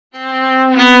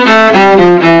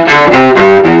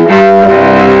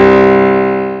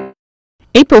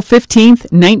April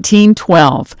 15th,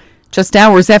 1912. Just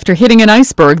hours after hitting an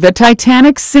iceberg, the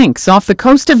Titanic sinks off the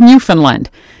coast of Newfoundland.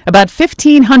 About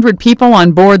 1,500 people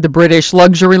on board the British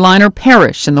luxury liner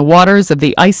perish in the waters of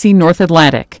the icy North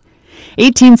Atlantic.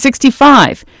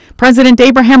 1865. President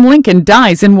Abraham Lincoln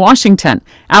dies in Washington,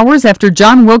 hours after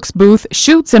John Wilkes Booth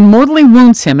shoots and mortally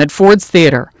wounds him at Ford's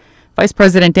Theater. Vice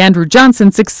President Andrew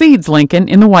Johnson succeeds Lincoln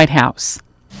in the White House.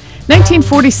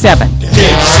 1947. Did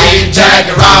you see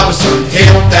Jackie Robinson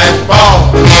hit that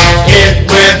ball? It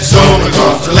went zoom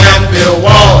across the left field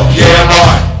wall. Yeah,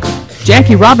 boy.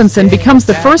 Jackie Robinson becomes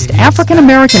the first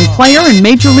African-American player in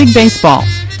Major League Baseball.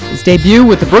 His debut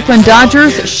with the Brooklyn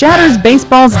Dodgers shatters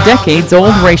baseball's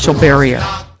decades-old racial barrier.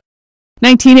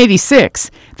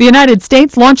 1986. The United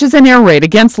States launches an air raid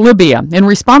against Libya in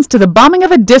response to the bombing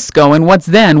of a disco in what's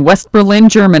then West Berlin,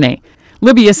 Germany.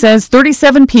 Libya says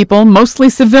 37 people, mostly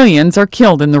civilians, are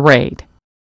killed in the raid.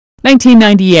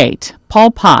 1998. Pol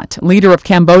Pot, leader of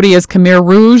Cambodia's Khmer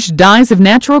Rouge, dies of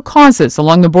natural causes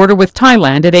along the border with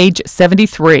Thailand at age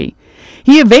 73.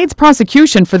 He evades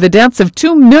prosecution for the deaths of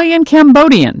 2 million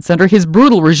Cambodians under his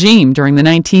brutal regime during the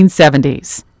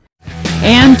 1970s.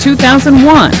 And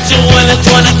 2001.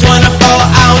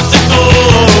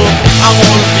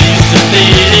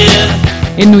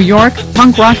 In New York,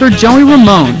 punk rocker Joey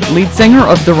Ramone, lead singer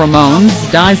of the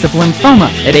Ramones, dies of lymphoma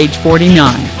at age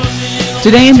 49.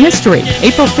 Today in history,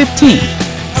 April 15th.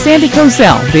 Sandy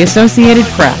Kozel, The Associated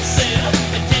Press.